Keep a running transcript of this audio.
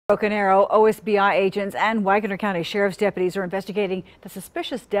Broken Arrow, OSBI agents and Wagoner County Sheriff's deputies are investigating the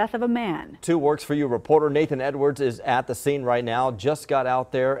suspicious death of a man. 2 Works for You reporter Nathan Edwards is at the scene right now, just got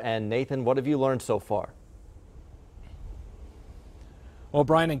out there. And Nathan, what have you learned so far? Well,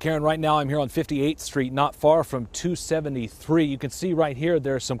 Brian and Karen, right now I'm here on 58th Street, not far from 273. You can see right here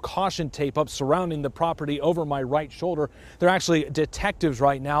there's some caution tape up surrounding the property over my right shoulder. They're actually detectives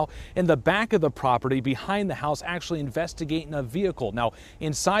right now in the back of the property behind the house actually investigating a vehicle. Now,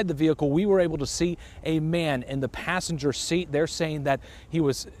 inside the vehicle, we were able to see a man in the passenger seat. They're saying that he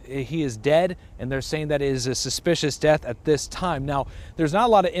is dead, and they're saying that it is a suspicious death at this time. Now, there's not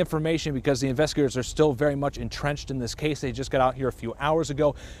a lot of information because the investigators are still very much entrenched in this case. They just got out here a few hours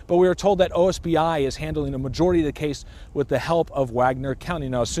ago, but we were told that OSBI is handling the majority of the case with the help of Wagoner County.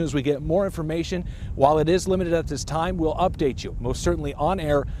 Now, as soon as we get more information, while it is limited at this time, we'll update you, most certainly on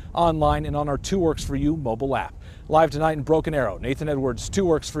air, online, and on our 2 Works for You mobile app. Live tonight in Broken Arrow, Nathan Edwards, 2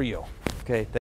 Works for You. Okay.